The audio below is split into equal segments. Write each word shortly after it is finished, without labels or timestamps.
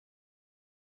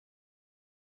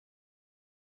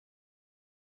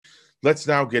Let's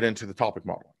now get into the topic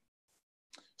model.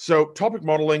 So topic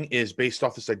modeling is based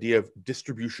off this idea of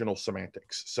distributional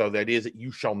semantics. So the idea is that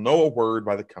you shall know a word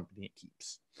by the company it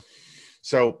keeps.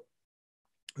 So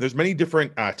there's many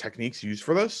different techniques used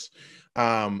for this.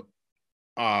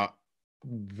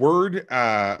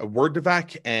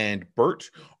 WordDevac and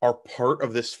BERT are part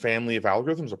of this family of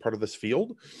algorithms, are part of this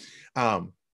field.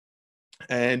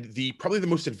 And probably the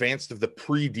most advanced of the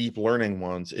pre-deep learning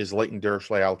ones is latent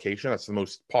Dirichlet allocation. That's the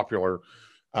most popular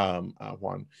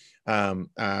one.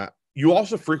 You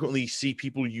also frequently see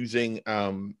people using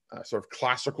sort of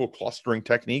classical clustering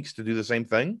techniques to do the same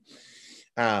thing.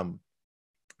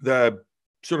 The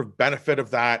sort of benefit of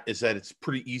that is that it's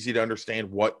pretty easy to understand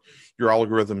what your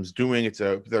algorithm's doing.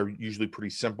 They're usually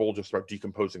pretty simple, just about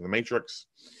decomposing the matrix.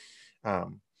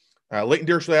 Latent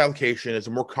Dirichlet allocation is a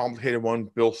more complicated one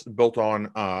built on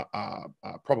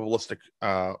probabilistic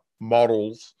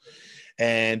models.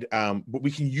 But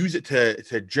we can use it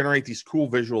to generate these cool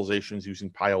visualizations using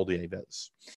PyLDA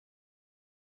viz.